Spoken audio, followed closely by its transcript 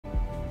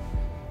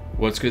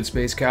What's good,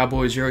 Space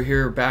Cowboys? You're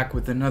here back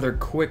with another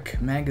quick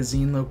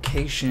magazine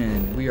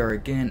location. We are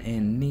again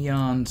in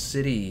Neon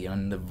City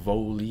on the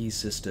Voli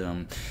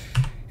system.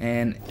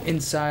 And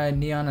inside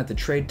Neon at the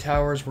trade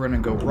towers, we're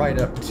going to go right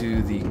up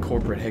to the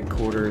corporate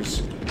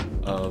headquarters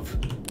of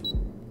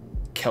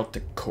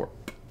Celtic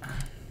Corp.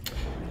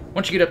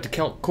 Once you get up to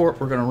Celtic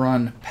Corp, we're going to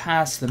run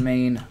past the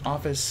main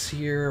office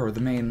here, or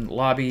the main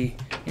lobby,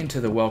 into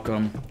the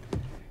welcome.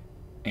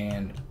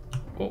 And,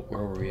 well,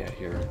 where were we at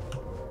here?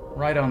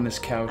 Right on this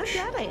couch,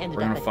 we're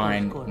going to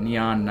find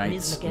Neon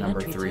Knights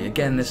number 3.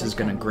 Again, this is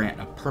going to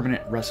grant a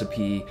permanent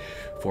recipe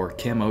for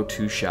Chem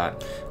O2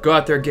 shot. Go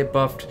out there, get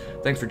buffed.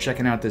 Thanks for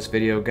checking out this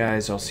video,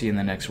 guys. I'll see you in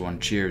the next one.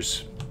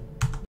 Cheers.